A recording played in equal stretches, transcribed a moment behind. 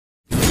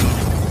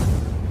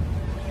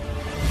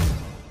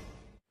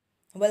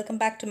Welcome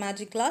back to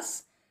Magic Class.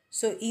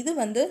 So, இது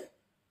வந்து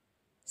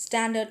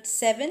Standard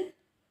 7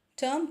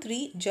 Term 3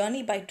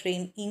 Journey by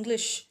Train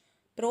English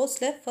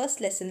Prosல first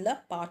lessonல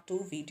part 2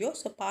 video.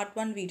 So, part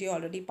 1 video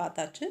already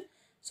பார்த்தாச்சு.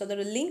 So,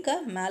 அதோட லிங்கை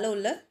மேலே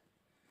உள்ள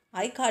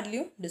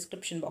ஐகார்ட்லேயும்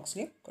டிஸ்கிரிப்ஷன்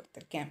பாக்ஸ்லேயும்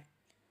கொடுத்துருக்கேன்.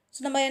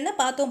 ஸோ நம்ம என்ன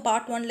பார்த்தோம்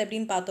பார்ட் 1ல்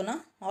எப்படின்னு பார்த்தோன்னா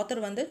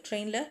ஆத்தர் வந்து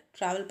ட்ரெயினில்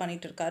ட்ராவல்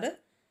பண்ணிகிட்டு இருக்காரு.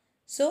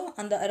 ஸோ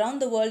அந்த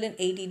around the world in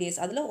 80 days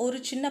அதில் ஒரு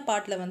சின்ன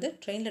பார்ட்டில் வந்து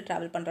ட்ரெயினில்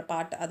ட்ராவல் பண்ணுற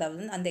பார்ட்,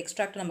 அதாவது அந்த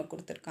எக்ஸ்ட்ராக்ட் நமக்கு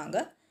கொடுத்துருக்காங்க.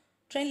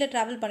 ட்ரெயினில்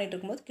ட்ராவல் பண்ணிகிட்டு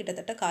இருக்கும்போது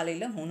கிட்டத்தட்ட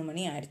காலையில் 3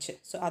 மணி ஆயிடுச்சு.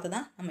 ஸோ அதை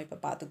தான் நம்ம இப்போ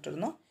பார்த்துக்கிட்டு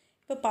இருந்தோம்.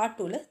 இப்போ பார்ட்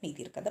 2ல்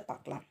மீதி இருக்கிறத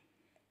பார்க்கலாம்.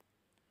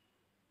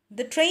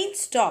 The train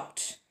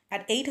stopped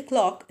at 8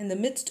 o'clock in the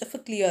midst of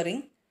a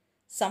clearing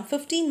some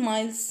 15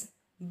 miles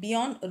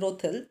beyond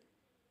Rothil,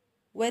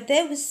 where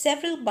there were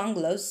several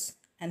bungalows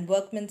and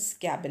workmen's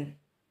cabin.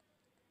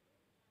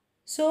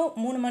 So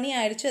 3 மணி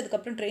ஆயிடுச்சு.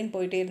 அதுக்கப்புறம் ட்ரெயின்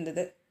போயிட்டே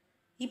இருந்தது.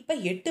 இப்போ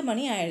 8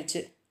 மணி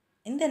ஆயிடுச்சு.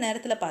 இந்த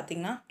நேரத்தில்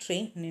பார்த்திங்கன்னா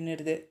ட்ரெயின்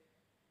நின்றுடுது.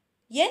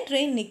 ஏன்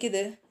ட்ரெயின்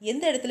நிற்குது,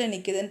 எந்த இடத்துல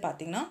நிற்குதுன்னு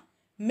பார்த்தீங்கன்னா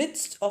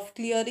midst of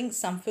clearing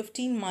some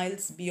 15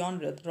 miles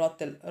beyond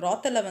ராத்தல்.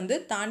 ராத்தலை வந்து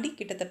தாண்டி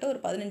கிட்டத்தட்ட ஒரு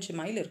 15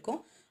 மைல் இருக்கும்.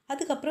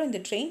 அதுக்கப்புறம்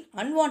இந்த ட்ரெயின்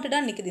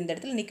அன்வான்டாக நிற்குது. இந்த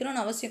இடத்துல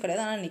நிற்கணும்னு அவசியம்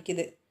கிடையாது, ஆனால்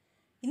நிற்குது.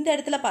 இந்த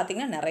இடத்துல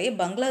பார்த்திங்கன்னா நிறைய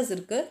பங்களாஸ்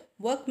இருக்குது.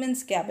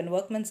 ஒர்க்மென்ஸ்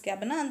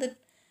கேபின்னா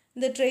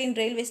இந்த ட்ரெயின்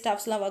ரயில்வே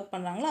ஸ்டாஃப்ஸ்லாம் ஒர்க்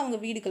பண்ணுறாங்களோ அவங்க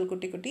வீடுகள்,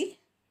 குட்டி குட்டி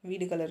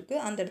வீடுகள்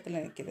இருக்குது. அந்த இடத்துல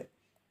நிற்குது.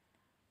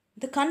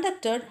 The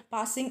conductor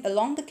passing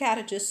along the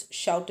carriages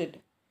shouted,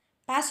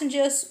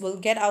 "Passengers will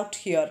get out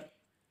here."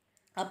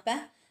 அப்போ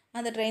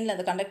அந்த ட்ரெயினில்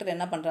அந்த கண்டக்டர்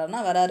என்ன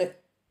பண்ணுறாருன்னா வராரு.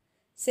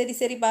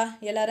 சரிப்பா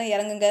எல்லோரும்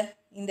இறங்குங்க,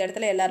 இந்த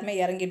இடத்துல எல்லாருமே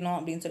இறங்கிடணும்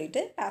அப்படின்னு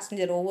சொல்லிட்டு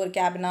பேசஞ்சர்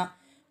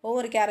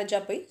ஒவ்வொரு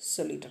கேரேஜாக போய்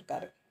சொல்லிகிட்டு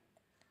இருக்காரு.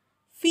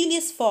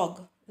 Phileas Fogg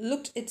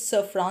looked at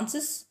Sir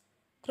Francis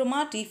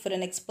Cromarty for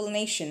an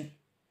explanation.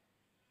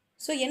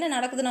 So என்ன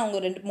நடக்குதுன்னு அவங்க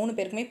 2-3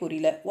 பேருக்குமே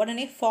புரியல.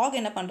 உடனே ஃபாக்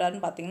என்ன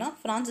பண்ணுறாருன்னு பார்த்தீங்கன்னா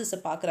ஃப்ரான்சிஸை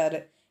பார்க்குறாரு.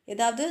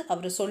 ஏதாவது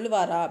அவர்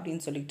சொல்லுவாரா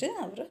அப்படின்னு சொல்லிட்டு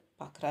அவர்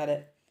பார்க்குறாரு.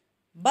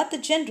 But the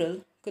general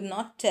could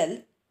not tell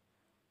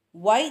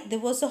why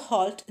there was a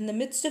halt in the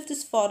midst of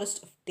this forest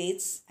of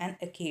dates and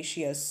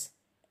acacias.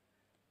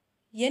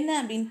 என்ன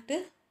அப்படின்ட்டு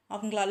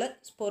அவங்களால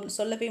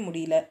சொல்லவே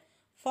முடியல.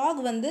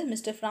 ஃபாக் வந்து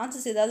மிஸ்டர்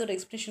ஃப்ரான்சிஸ் ஏதாவது ஒரு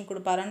எக்ஸ்பிளேஷன்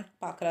கொடுப்பாரான்னு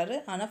பார்க்குறாரு.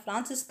 ஆனால்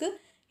ஃப்ரான்சிஸ்க்கு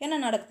என்ன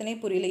நடக்குதுன்னே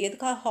புரியல.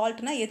 எதுக்காக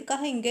ஹால்ட்னா,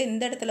 எதுக்காக இங்கே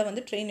இந்த இடத்துல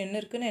வந்து ட்ரெயின் நின்று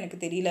இருக்குன்னு எனக்கு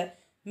தெரியல.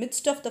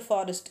 மிட்ஸ்ட் ஆஃப் த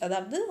ஃபாரஸ்ட்,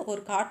 அதாவது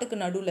ஒரு காட்டுக்கு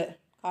நடுவில்.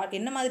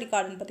 என்ன மாதிரி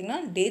காடுன்னு பார்த்தீங்கன்னா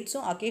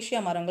டேட்ஸும் அகேஷியா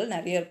மரங்கள்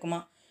நிறைய இருக்குமா.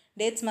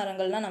 டேட்ஸ்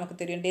மரங்கள்னால் நமக்கு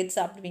தெரியும், டேட்ஸ்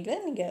சாப்பிடுவீங்களா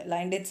நீங்கள்,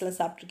 லைன் டேட்ஸ்லாம்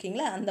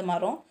சாப்பிட்ருக்கீங்களா, அந்த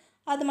மரம்.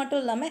 அது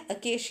மட்டும் இல்லாமல்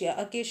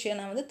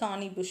அகேஷியானா வந்து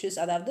தானி புஷஸ்,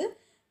 அதாவது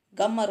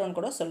கம் மரம்னு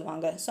கூட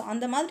சொல்லுவாங்க. ஸோ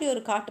அந்த மாதிரி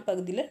ஒரு காட்டு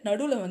பகுதியில்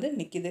நடுவில் வந்து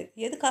நிற்கிது.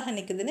 எதுக்காக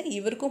நிற்குதுன்னு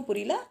இவருக்கும்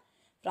புரியல,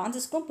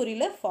 ஃப்ரான்சிஸ்க்கும்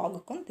புரியல,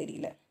 ஃபாகுக்கும்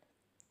தெரியல.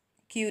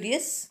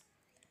 Curious,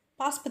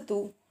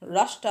 Passepartout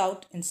rushed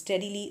out and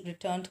steadily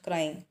returned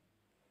crying,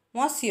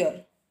 "Monsieur,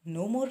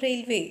 no more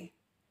railway."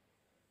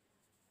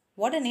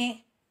 உடனே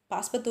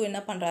பாஸ்பத்து என்ன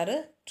பண்ணுறாரு,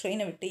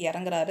 ட்ரெயினை விட்டு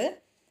இறங்குறாரு.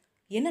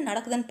 என்ன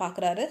நடக்குதுன்னு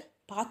பார்க்குறாரு.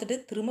 பார்த்துட்டு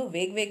திரும்ப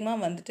வேகமாக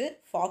வந்துட்டு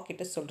ஃபாக்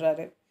கிட்ட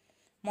சொல்கிறாரு.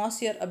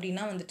 மாசியர்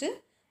அப்படின்னா வந்துட்டு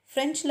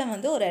ஃப்ரெஞ்சில்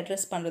வந்து ஒரு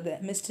அட்ரஸ் பண்ணுறது,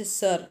 மிஸ்டர்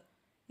சார்.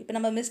 இப்போ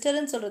நம்ம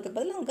மிஸ்டர்ன்னு சொல்கிறதுக்கு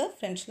பதில் அங்கே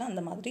ஃப்ரெஞ்சில்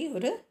அந்த மாதிரி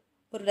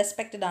ஒரு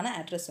ரெஸ்பெக்டடான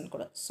அட்ரஸ்ன்னு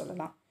கூட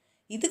சொல்லலாம்.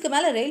 இதுக்கு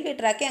மேலே ரயில்வே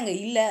ட்ராக்கே அங்கே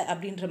இல்லை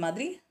அப்படின்ற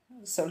மாதிரி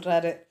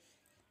சொல்கிறாரு.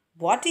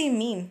 What you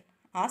mean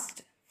asked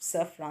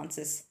sir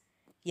Francis.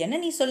 என்ன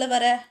நீ சொல்ல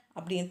வர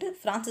அப்படின்ட்டு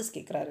ஃப்ரான்சிஸ்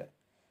கேட்குறாரு.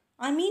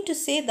 ஐ mean to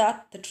say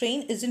that the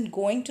train isn't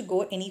going to go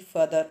any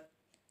further.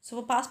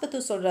 So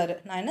பாஸ்பத்து சொல்கிறாரு,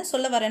 நான் என்ன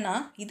சொல்ல வரேன்னா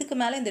இதுக்கு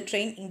மேலே இந்த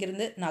ட்ரெயின்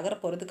இங்கேருந்து நகர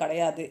போகிறது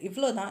கிடையாது,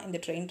 இவ்வளோ தான் இந்த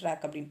ட்ரெயின்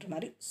ட்ராக் அப்படின்ற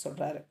மாதிரி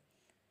சொல்கிறாரு.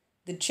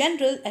 தி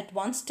general at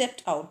once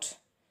stepped out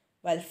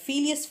while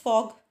Phileas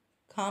Fogg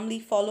calmly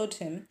followed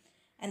him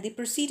and they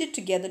proceeded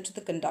together to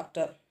the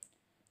conductor.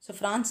 So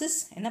Francis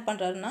என்ன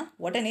பண்ணுறாருன்னா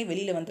உடனே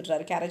வெளியில்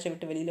வந்துடுறாரு, கேரேஜை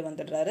விட்டு வெளியில்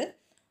வந்துடுறாரு.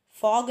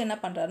 ஃபாக் என்ன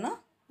பண்ணுறாருன்னா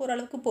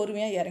ஓரளவுக்கு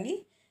பொறுமையாக இறங்கி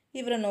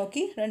இவரை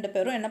நோக்கி 2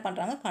 பேரும் என்ன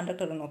பண்ணுறாங்க,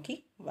 கண்டக்டரை நோக்கி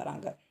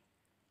வராங்க.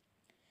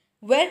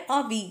 Where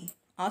are we?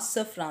 asked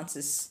Sir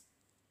Francis.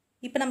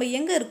 இப்போ நம்ம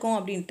எங்கே இருக்கோம்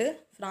அப்படின்ட்டு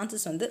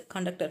ஃப்ரான்சிஸ் வந்து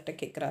கண்டக்டர்கிட்ட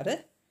கேட்குறாரு.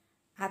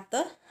 at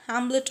the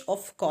Hamlet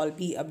of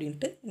Colby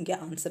அப்படின்ட்டு இங்கே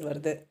ஆன்சர்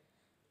வருது.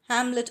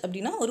 ஹேம்லெட்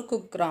அப்படின்னா ஒரு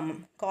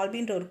குக்கிராமம்,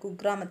 கால்பின்ற ஒரு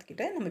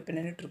குக்கிராமத்துக்கிட்ட நம்ம இப்போ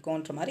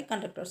நின்றுட்டுருக்கோன்ற மாதிரி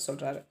கண்டக்டர்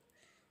சொல்கிறாரு.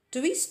 To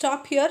we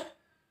stop here?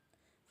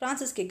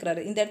 Francis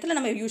கேட்குறாரு, இந்த இடத்துல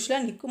நம்ம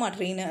யூஸ்வலாக நிற்குமா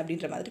ட்ரெயின்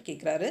அப்படின்ற மாதிரி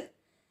கேட்குறாரு.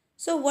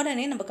 ஸோ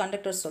உடனே நம்ம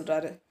கண்டக்டர்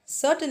சொல்கிறாரு,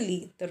 certainly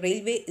the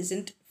railway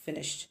isn't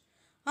finished.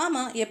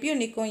 ஆமாம்,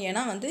 எப்பயும் நிற்கும்,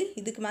 ஏன்னா வந்து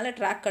இதுக்கு மேலே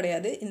ட்ராக்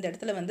கிடையாது, இந்த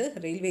இடத்துல வந்து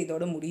ரயில்வே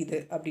இதோட முடியுது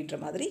அப்படின்ற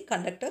மாதிரி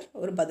கண்டக்டர்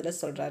ஒரு பதிலை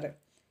சொல்கிறாரு.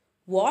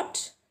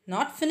 What,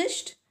 not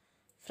finished?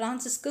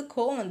 ஃப்ரான்சிஸ்க்கு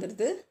கோவம்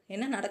வந்துடுது.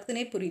 என்ன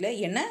நடக்குதுன்னே புரியல.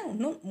 என்ன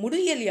இன்னும்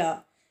முடியலையா?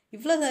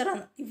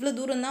 இவ்வளோ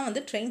தூரம் தான்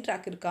வந்து ட்ரெயின்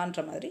ட்ராக்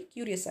இருக்கான்ற மாதிரி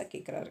க்யூரியஸாக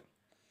கேட்குறாரு.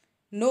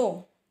 No,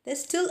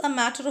 there's still a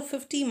matter of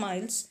 50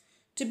 miles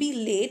to be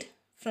laid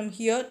from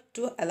here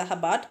to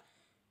Allahabad,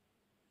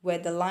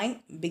 where the line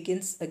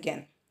begins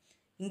again.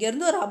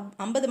 இங்கேருந்து ஒரு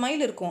 50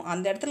 மைல் இருக்கும்.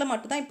 அந்த இடத்துல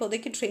மட்டும்தான்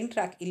இப்போதைக்கு ட்ரெயின்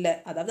ட்ராக் இல்லை,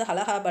 அதாவது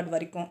அலகாபாத்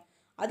வரைக்கும்.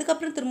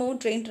 அதுக்கப்புறம்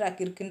திரும்பவும் ட்ரெயின்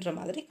ட்ராக் இருக்குன்ற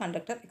மாதிரி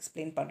கண்டக்டர்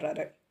எக்ஸ்பிளைன்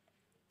பண்ணுறாரு.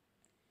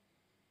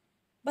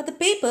 But the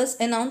papers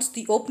announced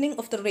the opening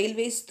of the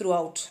railways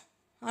throughout.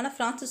 ஆனால்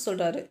ஃப்ரான்சிஸ்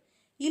சொல்கிறாரு,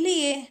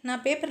 இல்லையே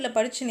நான் பேப்பரில்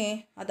படிச்சினே,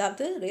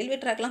 அதாவது ரயில்வே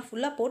ட்ராக்லாம்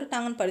ஃபுல்லாக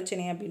போட்டுட்டாங்கன்னு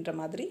படிச்சினே அப்படின்ற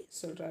மாதிரி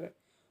சொல்கிறாரு.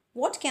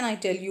 What can I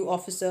tell you,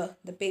 officer?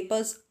 The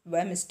papers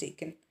were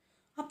mistaken.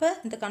 அப்போ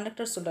இந்த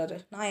கண்டக்டர் சொல்கிறாரு,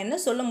 நான் என்ன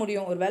சொல்ல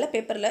முடியும், ஒரு வேளை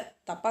பேப்பரில்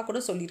தப்பாக கூட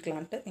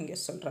சொல்லியிருக்கலான்ட்டு இங்கே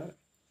சொல்கிறாரு.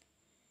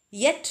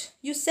 Yet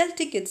you sell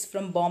tickets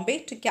from Bombay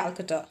to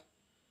Calcutta,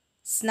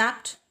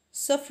 snapped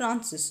Sir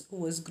Francis, who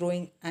was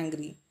growing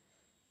angry.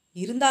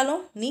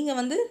 இருந்தாலும் நீங்கள்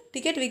வந்து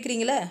டிக்கெட்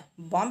விற்கிறீங்களே,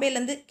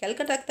 பாம்பேலேருந்து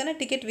கல்கட்டாக்கு தானே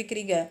டிக்கெட்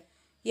விற்கிறீங்க,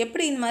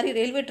 எப்படி இந்த மாதிரி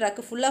ரயில்வே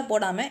ட்ராக்கு ஃபுல்லாக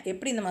போடாமல்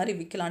எப்படி இந்த மாதிரி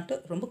விற்கலான்ட்டு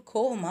ரொம்ப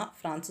கோவமாக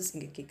ஃப்ரான்சிஸ்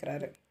இங்கே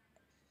கேட்குறாரு.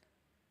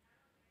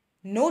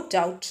 No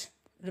doubt,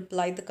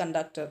 replied the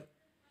conductor.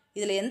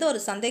 இதில் எந்த ஒரு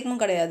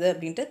சந்தேகமும் கிடையாது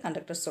அப்படின்ட்டு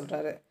கண்டக்டர்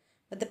சொல்கிறாரு.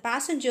 But the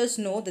passengers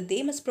know that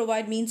they must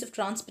provide means of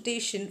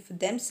transportation for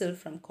themselves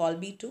from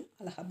Colby to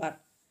Allahabad.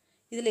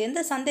 இதில்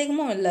எந்த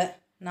சந்தேகமும் இல்லை,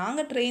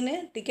 நாங்கள் ட்ரெயின்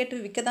டிக்கெட்டு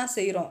விற்க தான்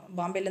செய்கிறோம்,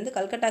 பாம்பேலேருந்து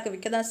கல்கட்டாக்கு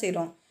விற்க தான்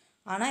செய்கிறோம்.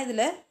 ஆனால்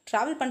இதில்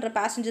ட்ராவல் பண்ணுற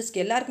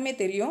பேசஞ்சர்ஸ்க்கு எல்லாருக்குமே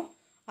தெரியும்,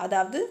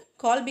 அதாவது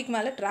கால்பிக்கு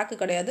மேலே ட்ராக்கு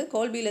கிடையாது,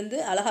 கோல்பிலேருந்து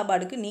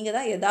அலகாபாடுக்கு நீங்கள்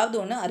தான் ஏதாவது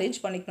ஒன்று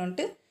அரேஞ்ச்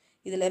பண்ணிக்கணுன்ட்டு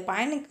இதில்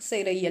பயணம்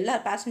செய்கிற எல்லா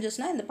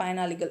பேசஞ்சர்ஸ்னால் இந்த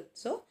பயனாளிகள்.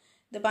 ஸோ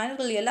இந்த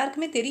பயணிகள்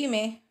எல்லாருக்குமே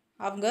தெரியுமே,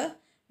 அவங்க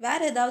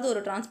வேறு ஏதாவது ஒரு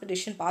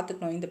டிரான்ஸ்போர்ட்டேஷன்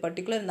பார்த்துக்கணும் இந்த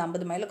பர்டிகுலர் இந்த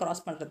 50 மைலை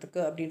க்ராஸ் பண்ணுறதுக்கு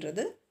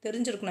அப்படின்றது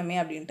தெரிஞ்சிருக்கணுமே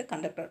அப்படின்ட்டு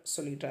கண்டக்டர்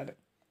சொல்லிடுறாரு.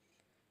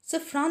 ஸோ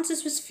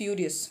ஃப்ரான்சிஸ் வாஸ்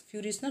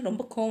ஃபியூரியஸ்னால்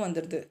ரொம்ப கோவம்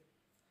வந்துடுது.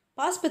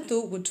 பாஸ்பத்து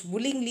would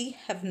willingly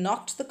have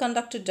knocked the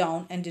conductor down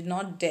and did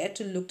not dare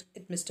to look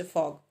at Mr.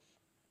 Fogg.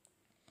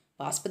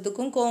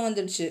 பாஸ்பத்துக்கும் கோவம்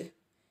வந்துடுச்சு,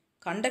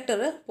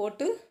 கண்டக்டரை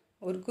போட்டு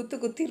ஒரு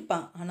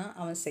குத்திருப்பான், ஆனால்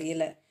அவன்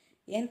செய்யலை.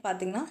 ஏன்னு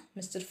பார்த்தீங்கன்னா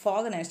மிஸ்டர்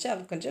ஃபாகை நினச்சி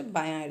அவருக்கு கொஞ்சம்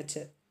பயம்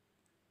ஆயிடுச்சு.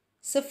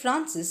 Sir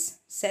Francis,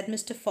 said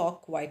Mr. Fogg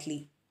quietly,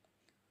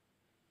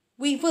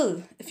 we will,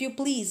 if you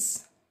please,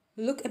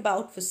 look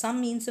about for some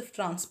means of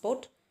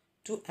transport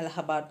to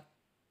Allahabad.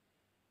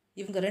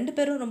 இவங்க 2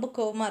 பேரும் ரொம்ப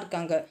கோவமாக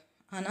இருக்காங்க,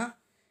 ஆனால்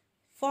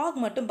ஃபாக்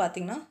மட்டும்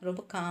பார்த்திங்கன்னா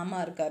ரொம்ப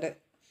காமாக இருக்கார்.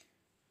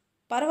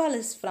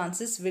 பரவாயில்ல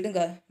ஃப்ரான்சிஸ், விடுங்க,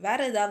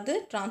 வேறு ஏதாவது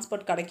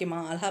டிரான்ஸ்போர்ட் கிடைக்குமா,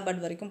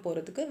 அலகாபாத் வரைக்கும்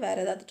போகிறதுக்கு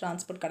வேறு ஏதாவது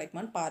டிரான்ஸ்போர்ட்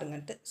கிடைக்குமான்னு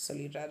பாருங்கன்ட்டு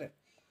சொல்லிடுறாரு.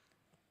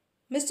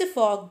 Mr.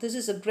 Fogg, this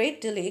is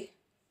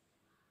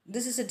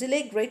a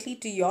delay greatly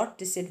to your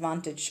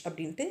disadvantage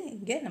அப்படின்ட்டு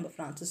இங்கே நம்ம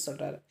ஃப்ரான்சிஸ்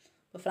சொல்கிறாரு.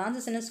 இப்போ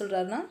ஃப்ரான்சிஸ் என்ன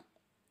சொல்கிறாருன்னா,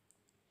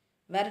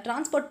 வேறு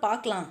டிரான்ஸ்போர்ட்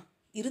பார்க்கலாம்,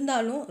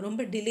 இருந்தாலும்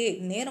ரொம்ப டிலே,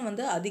 நேரம்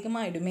வந்து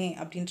அதிகமாகிடுமே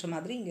அப்படின்ற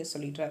மாதிரி இங்கே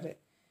சொல்லிடுறாரு.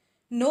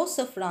 No,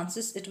 Sir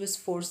Francis, it was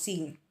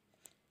foreseen.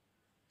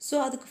 So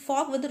அதுக்கு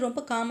ஃபாக் வந்து ரொம்ப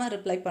காமாக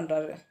ரிப்ளை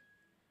பண்ணுறாரு.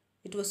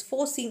 இட் வாஸ்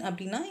foreseen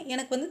அப்படின்னா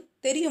எனக்கு வந்து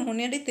தெரியும்,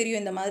 முன்னாடியே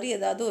தெரியும் இந்த மாதிரி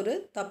ஏதாவது ஒரு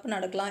தப்பு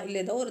நடக்கலாம், இல்லை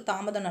ஏதோ ஒரு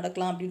தாமதம்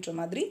நடக்கலாம் அப்படின்ற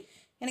மாதிரி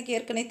எனக்கு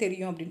ஏற்கனவே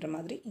தெரியும் அப்படின்ற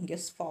மாதிரி இங்கே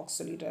ஃபாக்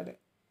சொல்லிடுறாரு.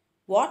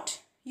 What,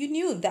 you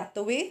knew that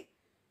the way?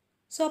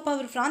 So அப்போ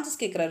அவர் ஃப்ரான்சிஸ்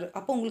கேட்குறாரு,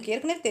 அப்போ உங்களுக்கு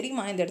ஏற்கனவே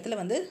தெரியுமா இந்த இடத்துல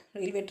வந்து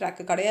ரயில்வே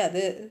ட்ராக்கு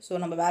கிடையாது, ஸோ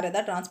நம்ம வேறு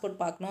ஏதாவது டிரான்ஸ்போர்ட்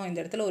பார்க்கணும், இந்த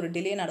இடத்துல ஒரு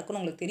டிலே நடக்கணும்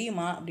உங்களுக்கு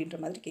தெரியுமா அப்படின்ற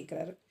மாதிரி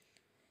கேட்குறாரு.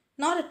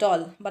 Not at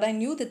all, but I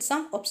knew that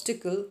some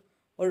obstacle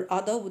or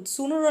other would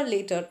sooner or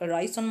later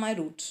arise on my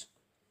route.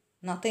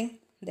 Nothing,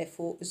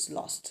 therefore, is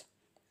lost.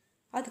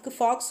 அதுக்கு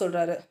ஃபாக்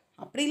சொல்கிறாரு,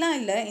 அப்படிலாம்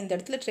இல்லை, இந்த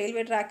இடத்துல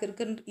ரயில்வே ட்ராக்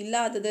இருக்குன்னு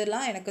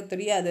இல்லாததெல்லாம் எனக்கு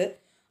தெரியாது,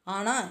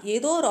 ஆனால்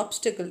ஏதோ ஒரு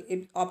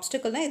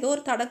ஆப்ஸ்டிக்கல்னால் ஏதோ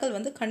ஒரு தடக்கல்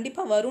வந்து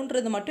கண்டிப்பாக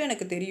வருன்றது மட்டும்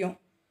எனக்கு தெரியும்.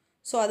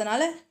 ஸோ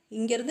அதனால்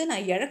இங்கேருந்து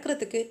நான்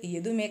இழக்கிறதுக்கு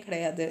எதுவுமே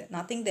கிடையாது.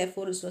 நத்திங்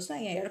தேர்ஃபோர் இஸ் லாஸ்ட்,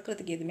 நான்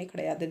இழக்கிறதுக்கு எதுவுமே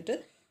கிடையாதுன்ட்டு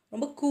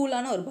ரொம்ப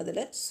கூலான ஒரு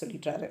பதிலை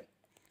சொல்லிடுறாரு.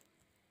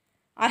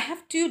 I have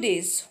 2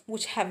 days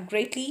which have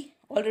greatly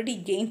already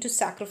gained to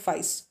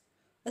sacrifice.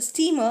 A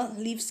steamer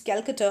leaves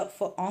Calcutta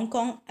for Hong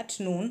Kong at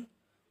noon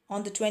on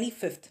the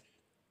 25th.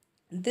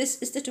 This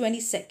is the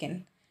 22nd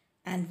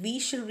and we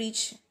shall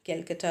reach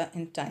Calcutta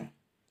in time.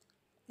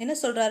 என்ன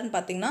சொல்கிறாருன்னு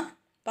பார்த்தீங்கன்னா,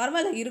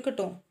 பரவாயில்ல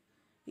இருக்கட்டும்,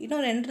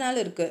 இன்னும் 2 நாள்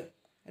இருக்குது,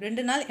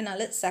 2 நாள்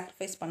என்னால்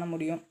சாக்ரிஃபைஸ் பண்ண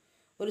முடியும்.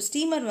 ஒரு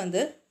ஸ்டீமர்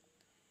வந்து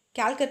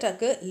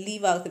கால்கட்டாக்கு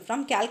லீவ் ஆகுது,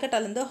 ஃப்ரம்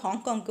கால்கட்டாலேருந்து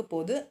ஹாங்காங்க்கு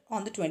போகுது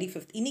ஆன் த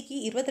 25th. இன்றைக்கி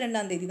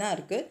 22ஆம் தேதி தான்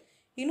இருக்குது,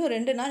 இன்னும்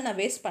 2 நாள் நான்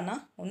வேஸ்ட்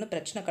பண்ணால் ஒன்றும்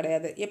பிரச்சனை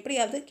கிடையாது,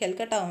 எப்படியாவது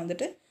கல்கட்டாவை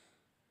வந்துட்டு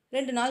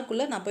 2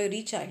 நாளுக்குள்ளே நான் போய்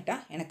ரீச் ஆகிட்டா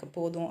எனக்கு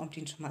போதும்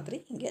அப்படின்ற மாதிரி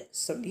இங்கே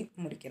சொல்லி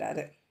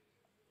முடிக்கிறாரு.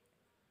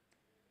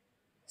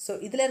 ஸோ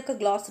இதில் இருக்க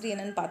கிளாஸரி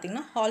என்னென்னு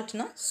பார்த்தீங்கன்னா,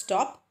 ஹால்ட்னா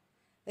ஸ்டாப்,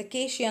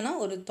 அகேஷியானா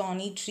ஒரு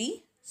தானி ட்ரீ,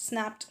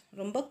 ஸ்னாப்ட்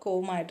ரொம்ப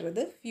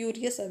கோவமாகிடுறது,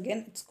 ஃபியூரியஸ்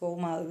அகேன் இட்ஸ்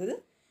கோவமாகுது,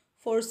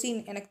 ஃபோர்சீன்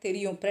எனக்கு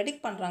தெரியும்,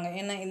 ப்ரெடிக்ட் பண்ணுறாங்க,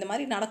 ஏன்னா இந்த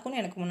மாதிரி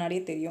நடக்கும்னு எனக்கு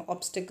முன்னாடியே தெரியும்,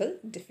 ஆப்ஸ்டிக்கல்,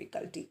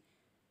 டிஃபிகல்ட்டி.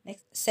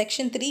 நெக்ஸ்ட்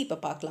செக்ஷன் 3 இப்போ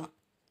பார்க்கலாம்.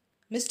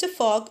 Mr.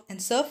 Fogg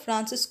and Sir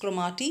Francis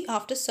Cromarty,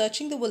 after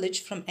searching the village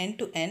from end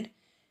to end,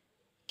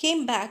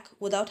 came back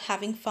without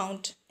having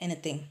found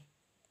anything.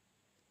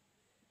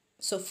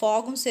 So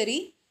ஃபாகும் சரி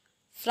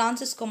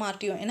ஃப்ரான்சிஸ்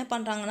கொமார்ட்டியும் என்ன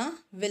பண்ணுறாங்கன்னா,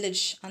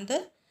 வில்லேஜ்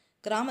அந்த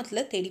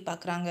கிராமத்தில் தேடி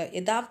பார்க்குறாங்க,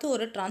 ஏதாவது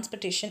ஒரு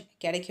டிரான்ஸ்போர்ட்டேஷன்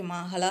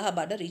கிடைக்குமா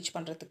அலகாபாடை ரீச்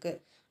பண்ணுறதுக்கு,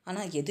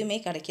 ஆனால் எதுவுமே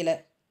கிடைக்கல.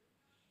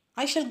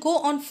 I shall go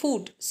on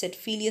foot, said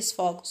Phileas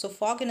Fogg. So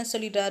fog என்ன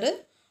சொல்லிட்டாரு,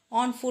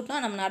 ஆன் ஃபுட்னா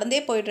நம்ம நடந்தே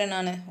போயிடுறேன்,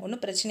 நான்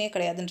ஒன்றும் பிரச்சனையே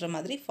கிடையாதுன்ற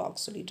மாதிரி ஃபாக்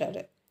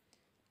சொல்லிட்டாரு.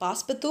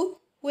 பாஸ்பத்து,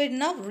 who had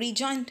now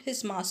rejoined his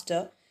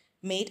master,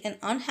 made an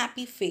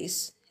unhappy face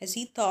as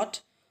he thought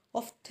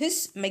of his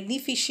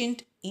magnificent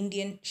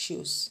Indian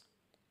shoes.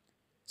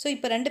 So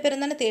இப்போ ரெண்டு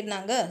பேரும் தானே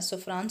தேடினாங்க. ஸோ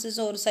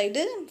ஃப்ரான்சிஸும் ஒரு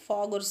சைடு,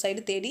 ஃபாக் ஒரு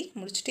சைடு தேடி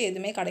முடிச்சுட்டு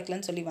எதுவுமே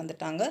கிடைக்கலன்னு சொல்லி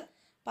வந்துட்டாங்க.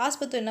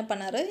 பாஸ்பத்து என்ன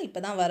பண்ணார், இப்போ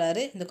தான்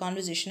வராரு, இந்த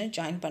கான்வர்சேஷனை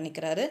ஜாயின்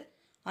பண்ணிக்கிறாரு.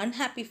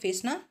 அன்ஹாப்பி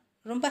ஃபேஸ்னால்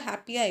ரொம்ப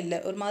ஹாப்பியாக இல்லை,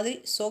 ஒரு மாதிரி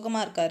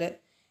சோகமாக இருக்கார்.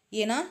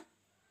 ஏன்னா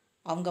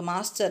அவங்க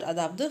மாஸ்டர்,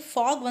 அதாவது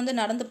ஃபாக் வந்து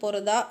நடந்து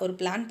போகிறதா ஒரு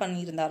பிளான்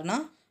பண்ணியிருந்தாருன்னா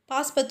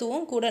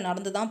பாஸ்பத்துவும் கூட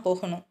நடந்து தான்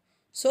போகணும்.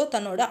 ஸோ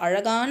தன்னோட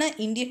அழகான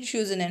இந்தியன்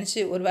ஷூஸை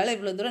நினச்சி ஒரு வேளை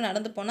இவ்வளோ தூரம்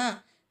நடந்து போனால்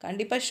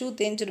கண்டிப்பாக ஷூ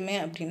தேஞ்சிருமே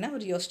அப்படின்னு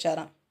அவர்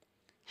யோசிச்சாராம்.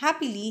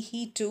 Happily, he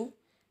too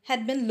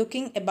had been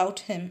looking about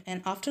him and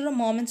after a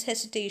moment's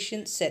hesitation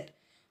said,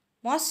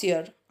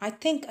 Monsieur, I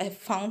think I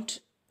found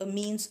a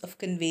means of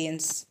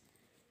conveyance.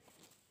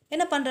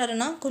 என்ன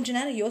பண்ணுறாருன்னா கொஞ்ச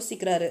நேரம்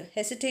யோசிக்கிறாரு.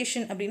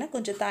 ஹெசிடேஷன் அப்படின்னா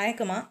கொஞ்சம்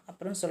தயக்கமாக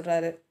அப்புறம்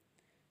சொல்கிறாரு,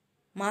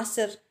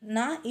 மாஸ்டர்,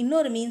 நான்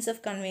இன்னொரு மீன்ஸ்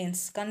ஆஃப்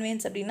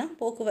கன்வேயன்ஸ் அப்படின்னா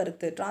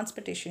போக்குவரத்து,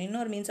 டிரான்ஸ்போர்ட்டேஷன்,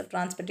 இன்னொரு மீன்ஸ் ஆஃப்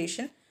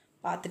டிரான்ஸ்போர்ட்டேஷன்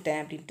பார்த்துட்டேன்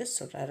அப்படின்ட்டு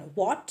சொல்கிறாரு.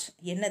 வாட்,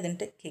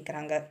 என்னதுன்ட்டு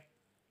கேட்குறாங்க.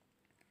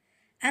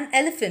 An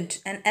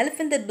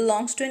elephant that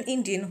belongs to an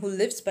Indian who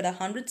lives but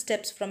 100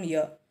 steps from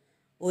here.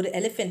 ஒரு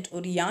எலிஃபெண்ட்,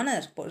 ஒரு யானை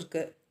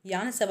இருக்குது,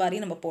 யானை சவாரி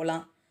நம்ம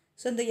போகலாம்.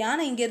 ஸோ இந்த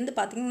யானை இங்கேருந்து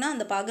பார்த்திங்கன்னா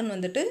அந்த பாகன்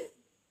வந்துட்டு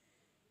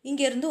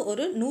இங்கேருந்து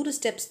ஒரு 100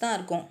 ஸ்டெப்ஸ் தான்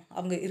இருக்கும்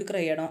அவங்க இருக்கிற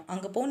இடம்.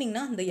 அங்கே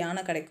போனீங்கன்னா அந்த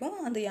யானை கிடைக்கும்.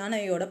 அந்த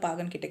யானையோட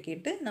பாகன் கிட்ட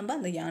கேட்டு நம்ம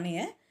அந்த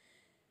யானையை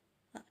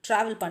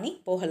ட்ராவல் பண்ணி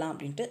போகலாம்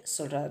அப்படின்ட்டு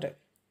சொல்கிறாரு.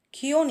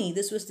 Kioni,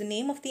 this was the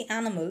name of the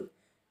animal,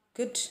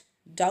 could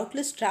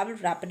doubtless travel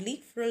rapidly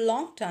for a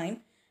long time,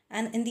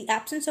 and in the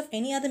absence of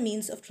any other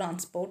means of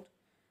transport,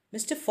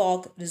 Mr.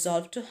 Fogg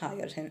resolved to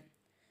hire him.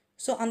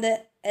 So அந்த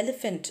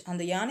elephant,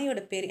 அந்த யானையோட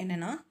பேர்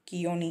என்னென்னா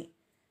கியோனி.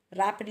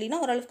 ரேப்பிட்லினா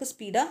ஓரளவுக்கு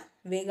ஸ்பீடாக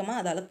வேகமாக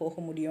அதால் போக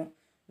முடியும்.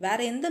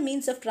 வேறு எந்த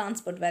மீன்ஸ் ஆஃப்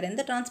டிரான்ஸ்போர்ட், வேறு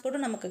எந்த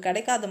டிரான்ஸ்போர்ட்டும் நமக்கு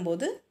கிடைக்காத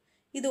போது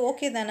இது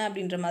ஓகே தானே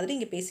அப்படின்ற மாதிரி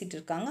இங்கே பேசிகிட்டு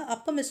இருக்காங்க.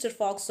 அப்போ மிஸ்டர்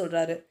ஃபாக்ஸ்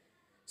சொல்கிறாரு,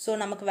 ஸோ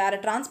நமக்கு வேறு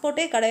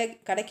டிரான்ஸ்போர்ட்டே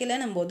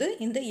கிடைக்கலன்னும் போது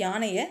இந்த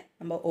யானையை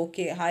நம்ம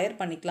ஓகே ஹையர்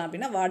பண்ணிக்கலாம்,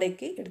 அப்படின்னா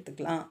வாடகைக்கு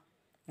எடுத்துக்கலாம்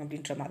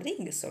அப்படின்ற மாதிரி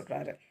இங்கே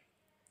சொல்கிறாரு.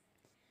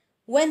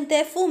 When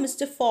therefore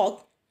Mr. Fogg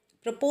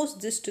proposed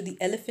this to the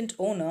elephant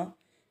owner,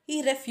 he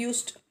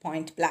refused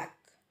point blank.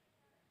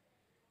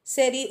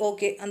 சரி,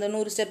 ஓகே, அந்த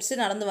 100 ஸ்டெப்ஸு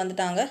நடந்து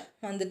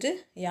வந்துட்டு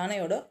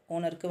யானையோட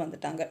ஓனருக்கு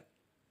வந்துட்டாங்க.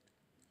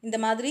 இந்த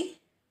மாதிரி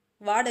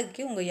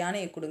வாடகைக்கு உங்கள்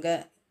யானையை கொடுங்க,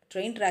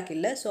 ட்ரெயின் ட்ராக்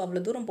இல்லை, ஸோ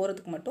அவ்வளோ தூரம்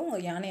போகிறதுக்கு மட்டும்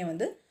உங்கள் யானையை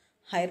வந்து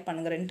ஹையர்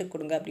பண்ணுங்கள், ரெண்ட்டுக்கு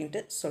கொடுங்க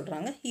அப்படின்ட்டு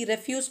சொல்கிறாங்க. he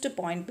refused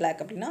point blank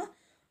அப்படின்னா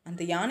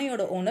அந்த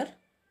யானையோட ஓனர்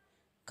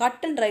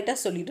கட் அண்ட் ரைட்டாக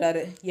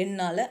சொல்லிடுறாரு,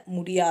 என்னால்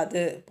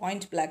முடியாது.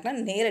 பாயிண்ட் பிளாக்னா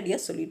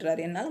நேரடியாக சொல்லிடுறாரு,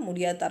 என்னால்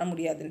முடியாது, தர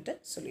முடியாதுன்ட்டு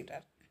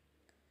சொல்லிடுறாரு.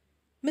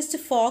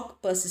 Mister fog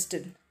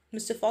persisted.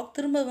 Mister fog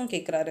திரும்பவும்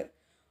கேட்குறாரு,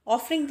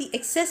 offering the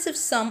excessive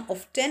some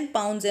of 10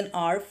 pounds an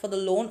hour for the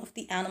loan of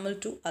the animal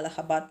to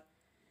Allahabad.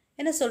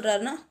 என்ன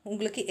சொல்கிறாருன்னா,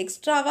 உங்களுக்கு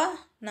எக்ஸ்ட்ராவாக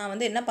நான்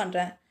வந்து என்ன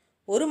பண்ணுறேன்,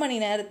 1 மணி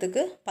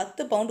நேரத்துக்கு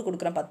 10 பவுண்டு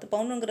கொடுக்குறேன். 10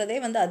 பவுண்டுங்கிறதே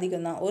வந்து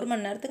அதிகம் தான். 1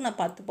 மணி நேரத்துக்கு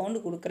நான் 10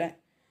 பவுண்டு கொடுக்குறேன்.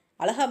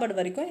 அலகாபாத்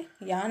வரைக்கும்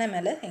யானை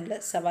மேலே எங்களை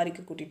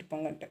சவாரிக்கு கூட்டிகிட்டு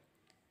போங்கன்ட்டு.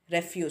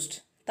 ரெஃப்யூஸ்ட்,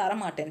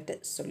 தரமாட்டேன்ட்டு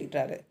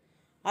சொல்லிடுறாரு.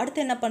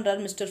 அடுத்து என்ன பண்ணுறாரு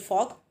மிஸ்டர்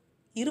ஃபாக்,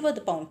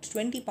 20 பவுண்ட்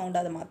 20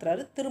 பவுண்டாக அதை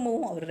மாற்றுறாரு.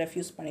 திரும்பவும் அவர்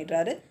ரெஃப்யூஸ்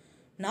பண்ணிடுறாரு.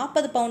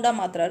 40 பவுண்டாக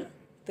மாற்றுறாரு.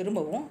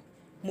 திரும்பவும்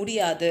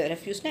முடியாது,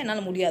 ரெஃப்யூஸ்னால்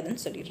என்னால்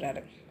முடியாதுன்னு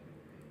சொல்லிடுறாரு.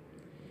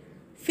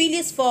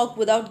 Phileas Fogg,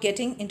 without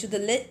getting into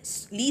the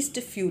least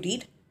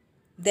furied,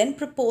 then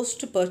proposed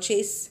to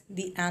purchase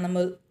the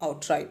animal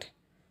outright.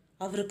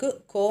 அவருக்கு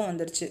கோவம்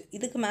வந்துடுச்சு.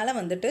 இதுக்கு மேலே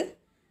வந்துட்டு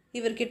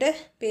இவர்கிட்ட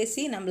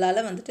பேசி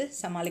நம்மளால் வந்துட்டு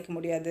சமாளிக்க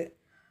முடியாது,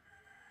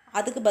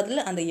 அதுக்கு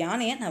பதில் அந்த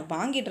யானையை நான்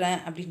வாங்கிடுறேன்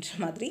அப்படின்ற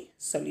மாதிரி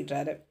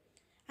சொல்லிடுறாரு.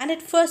 And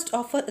at first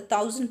offer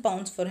 1,000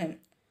 pounds for him.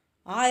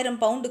 1000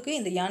 பவுண்டுக்கு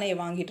இந்த யானையை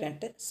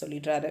வாங்கிடுறேன்ட்டு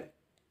சொல்லிடுறாரு.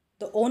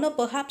 The owner,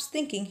 perhaps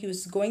thinking he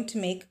was going to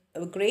make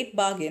a great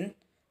bargain,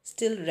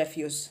 still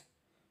refused.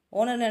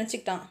 Owner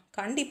நினச்சிக்கிட்டான்,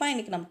 கண்டிப்பாக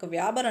இன்றைக்கி நமக்கு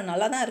வியாபாரம்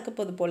நல்லா தான் இருக்க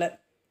போகுது போல்,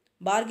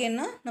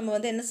 பார்கென்னா நம்ம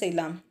வந்து என்ன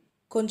செய்யலாம்,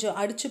 கொஞ்சம்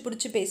அடித்து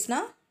பிடிச்சி பேசினா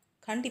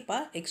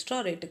கண்டிப்பாக எக்ஸ்ட்ரா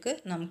ரேட்டுக்கு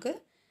நமக்கு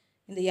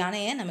இந்த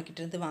யானையை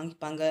நம்மக்கிட்டேருந்து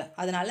வாங்கிப்பாங்க,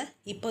 அதனால்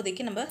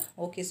இப்போதைக்கு நம்ம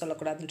ஓகே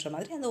சொல்லக்கூடாதுன்ற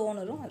மாதிரி அந்த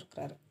ஓனரும்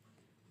இருக்கிறாரு.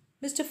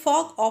 Mister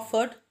fog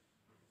offered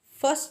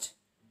first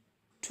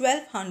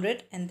 1,200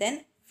 and then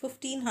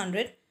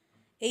 1,500,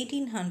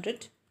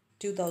 1,800,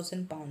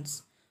 2,000 pounds.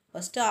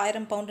 First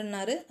 1000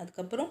 பவுண்டுன்னாரு,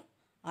 அதுக்கப்புறம்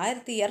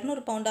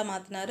 1,200 பவுண்டாக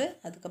மாற்றினார்,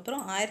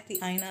 அதுக்கப்புறம்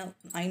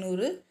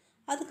 1,500,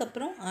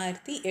 அதுக்கப்புறம்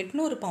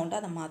 1,800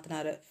 பவுண்டாக அதை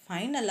மாற்றினார்.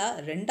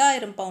 ஃபைனலாக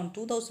 2,000 பவுண்ட்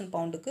 2,000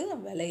 பவுண்டுக்கு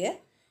விலையை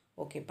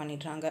ஓகே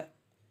பண்ணிடுறாங்க.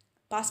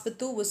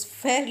 பாஸ்பத்து was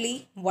fairly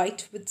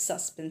white with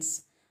suspense.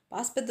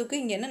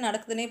 பாஸ்பத்துக்கு இங்கே என்ன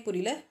நடக்குதுன்னே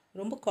புரியல,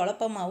 ரொம்ப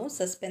குழப்பமாகவும்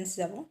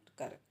சஸ்பென்ஸாகவும்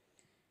இருக்கார்.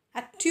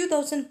 At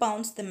 2,000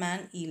 pounds the man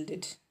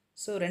yielded.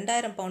 So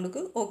 2,000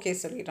 பவுண்டுக்கு okay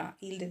சொல்லிடுறான்.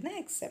 yieldedனா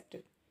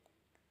accepted.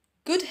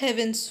 Good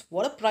heavens,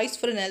 what a price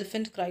for an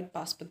elephant, cried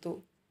பாஸ்பத்து.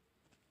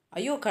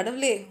 ஐயோ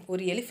கடவுளே,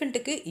 ஒரு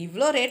எலிஃபெண்ட்டுக்கு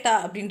இவ்வளோ ரேட்டா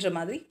அப்படின்ற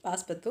மாதிரி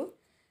பாஸ்பத்து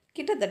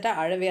கிட்டத்தட்ட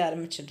அழவே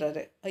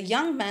ஆரம்பிச்சிடுறாரு. A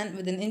young man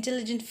with an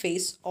intelligent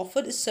face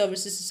offered his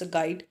services as a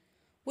guide,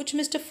 which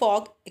Mr.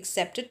 Fogg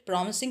accepted,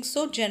 promising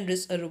so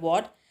generous a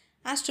reward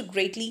as to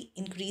greatly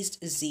increase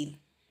his zeal.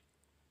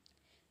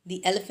 The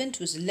elephant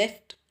was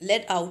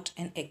led out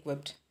and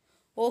equipped.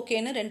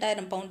 ஓகேன்னு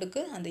 2000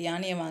 பவுண்டுக்கு அந்த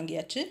யானையை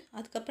வாங்கியாச்சு.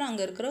 அதுக்கப்புறம்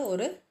அங்கே இருக்கிற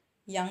ஒரு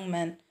young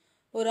man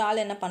ஒரு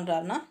ஆள் என்ன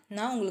பண்ணுறாருனா,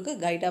 நான் உங்களுக்கு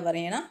கைடாக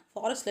வரேன், ஏன்னா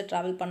ஃபாரஸ்ட்டில்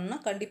ட்ராவல் பண்ணணுன்னா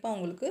கண்டிப்பாக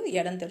உங்களுக்கு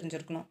இடம்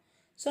தெரிஞ்சிருக்கணும்,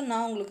 ஸோ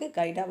நான் உங்களுக்கு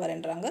கைடாக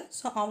வரேன்றாங்க.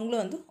 ஸோ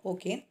அவங்களும் வந்து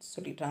ஓகேன்னு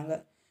சொல்லிடுறாங்க.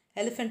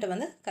 எலிஃபெண்ட்டை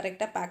வந்து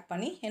கரெக்டாக பேக்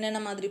பண்ணி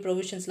என்னென்ன மாதிரி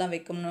ப்ரொவிஷன்ஸ்லாம்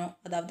வைக்கணும்,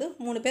 அதாவது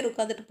 3 பேர்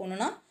உட்காந்துட்டு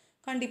போகணுன்னா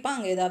கண்டிப்பாக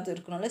அங்கே ஏதாவது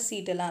இருக்கணும்ல,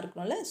 சீட்டெல்லாம்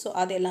இருக்கணும்ல, ஸோ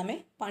அது எல்லாமே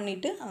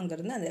பண்ணிவிட்டு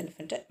அங்கேருந்து அந்த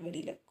எலிஃபெண்ட்டை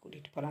வெளியில்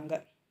கூட்டிகிட்டு போகிறாங்க.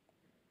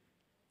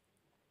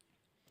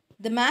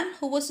 The man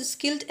who was a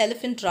skilled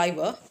elephant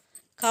driver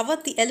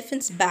covered the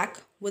elephant's back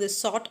with a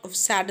sort of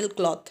saddle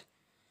cloth.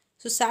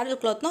 So saddle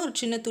clothனா ஒரு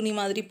சின்ன துணி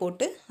மாதிரி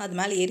போட்டு அது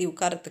மேலே ஏறி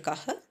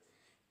உட்காரத்துக்காக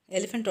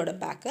எலிஃபெண்ட்டோட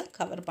பேக்கை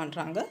கவர்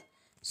பண்ணுறாங்க.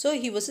 So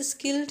he was a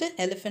skilled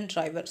elephant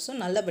driver. So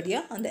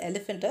நல்லபடியாக அந்த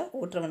எலிஃபெண்ட்டை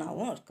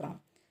ஓட்டுறவனாகவும் இருக்கிறான்.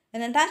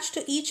 And attached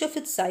to each of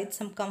its sides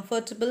some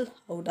comfortable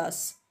howdahs.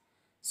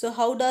 So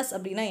howdahs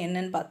அப்படின்னா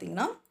என்னன்னு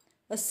பார்த்தீங்கன்னா,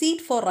 a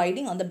seat for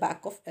riding on the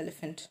back of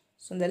elephant.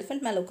 So இந்த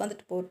elephant மேலே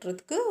உட்காந்துட்டு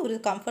போடுறதுக்கு ஒரு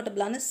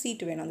கம்ஃபர்டபுளான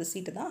சீட் வேணும், அந்த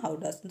சீட்டு தான்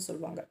howdahsன்னு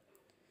சொல்லுவாங்க.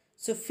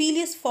 So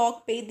Phileas Fogg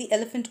paid the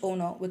elephant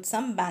owner with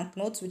some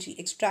banknotes which he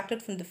extracted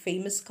from the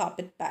famous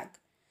carpet bag,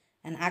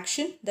 an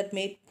action that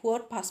made poor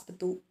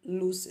Passepartout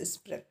lose his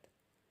breath.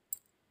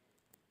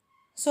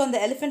 So அந்த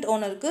எலிஃபெண்ட்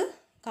ஓனருக்கு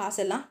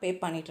காசெல்லாம் பே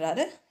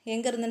பண்ணிடுறாரு.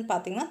 எங்கேருந்துன்னு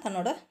பார்த்தீங்கன்னா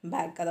தன்னோட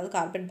பேக், அதாவது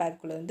கார்பெட்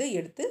பேக்குள்ளேருந்து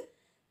எடுத்து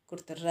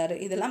கொடுத்துட்றாரு.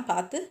 இதெல்லாம்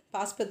பார்த்து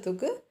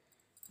பாஸ்பத்துக்கு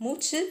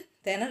மூச்சு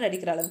திணற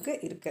அடிக்கிற அளவுக்கு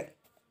இருக்குது.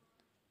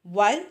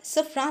 While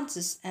Sir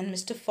Francis and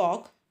Mr.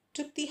 Fogg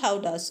took the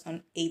howdahs on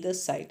either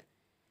side.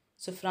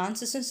 So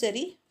ஃப்ரான்சிஸும்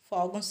சரி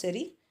ஃபாகும்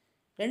சரி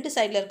 2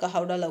 சைடில் இருக்க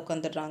ஹவுடாவில்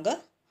உட்காந்துடுறாங்க.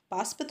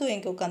 பாஸ்பத்து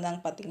எங்கே உட்காந்தாங்க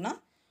பார்த்தீங்கன்னா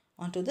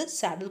on to the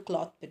saddle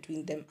cloth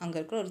between them. அங்கே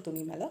இருக்கிற ஒரு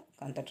துணி மேலே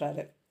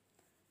உட்காந்துடுறாரு.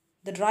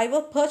 The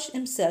driver perched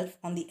himself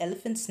on the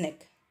elephant's neck,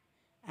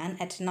 and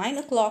at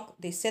 9 o'clock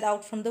they set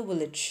out from the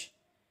village,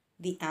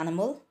 the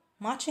animal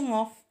marching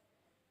off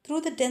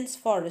through the dense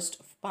forest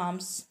of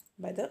palms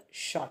by the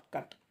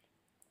shortcut.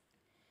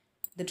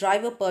 The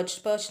driver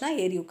perchனா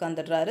ஏறி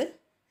உட்காந்துடுறாரு.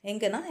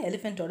 எங்கன்னா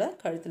எலிஃபெண்ட்டோட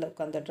கழுத்தில்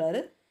உட்காந்துடுறாரு.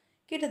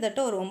 கிட்டத்தட்ட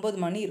ஒரு 9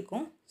 மணி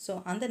இருக்கும். So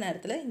அந்த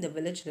நேரத்தில் இந்த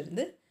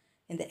வில்லேஜ்லேருந்து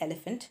இந்த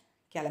எலிஃபெண்ட்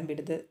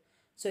கிளம்பிடுது.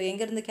 ஸோ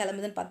எங்கேருந்து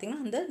கிளம்புதுன்னு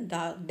பார்த்தீங்கன்னா அந்த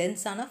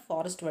டென்ஸான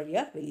ஃபாரஸ்ட்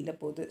வழியாக வெளியில்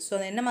போகுது. ஸோ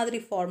அது என்ன மாதிரி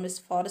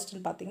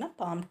ஃபாரஸ்ட்னு பார்த்தீங்கன்னா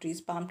பாம்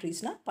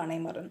ட்ரீஸ்னால் பனை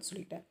மரம்னு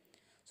சொல்லிட்டேன்.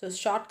 ஸோ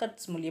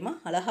ஷார்ட்கட்ஸ் மூலியமாக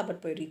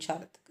அலகாபாத் போய் ரீச்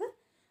ஆகிறதுக்கு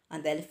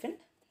அந்த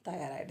எலிஃபெண்ட்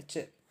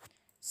தயாராகிடுச்சு.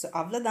 ஸோ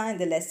அவ்வளோதான்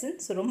இந்த லெசன்.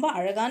 ஸோ ரொம்ப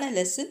அழகான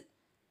லெசன்.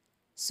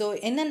 ஸோ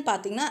என்னென்னு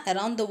பார்த்தீங்கன்னா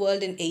around the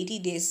world in 80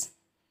 days.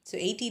 So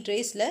 80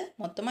 daysல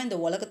மொத்தமாக இந்த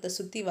உலகத்தை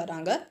சுற்றி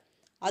வராங்க.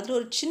 அதில்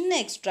ஒரு சின்ன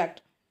எக்ஸ்ட்ராக்ட்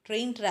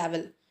ட்ரெயின்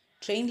ட்ராவல்,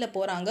 ட்ரெயினில்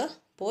போகிறாங்க,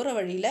 போகிற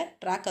வழியில்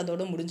ட்ராக்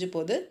அதோடு முடிஞ்சு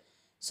போகுது.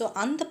 ஸோ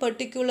அந்த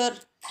பர்டிகுலர்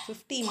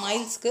 50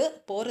 மைல்ஸ்க்கு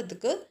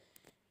போகிறதுக்கு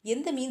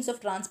எந்த மீன்ஸ்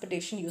ஆஃப்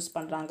டிரான்ஸ்போர்ட்டேஷன் யூஸ்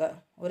பண்ணுறாங்க?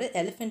 ஒரு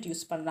எலிஃபெண்ட்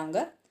யூஸ் பண்ணுறாங்க.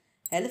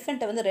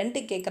 எலிஃபெண்ட்டை வந்து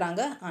ரெண்ட்டுக்கு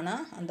கேட்குறாங்க,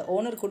 ஆனால் அந்த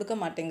ஓனர் கொடுக்க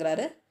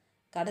மாட்டேங்கிறாரு.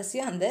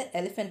 கடைசியாக அந்த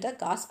எலிஃபெண்ட்டை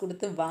காசு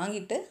கொடுத்து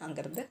வாங்கிட்டு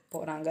அங்கேருந்து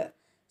போகிறாங்க.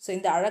 ஸோ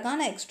இந்த அழகான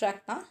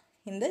எக்ஸ்ட்ராக்ட் தான்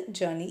இந்த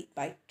journey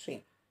by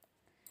train.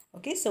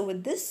 Okay, so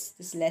with this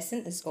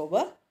lesson is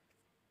over.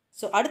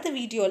 So அடுத்த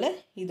வீடியோவில்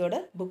இதோட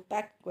book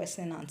back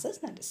question and answers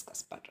நான்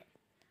டிஸ்கஸ் பண்ணுறேன்.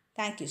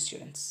 Thank you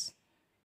students.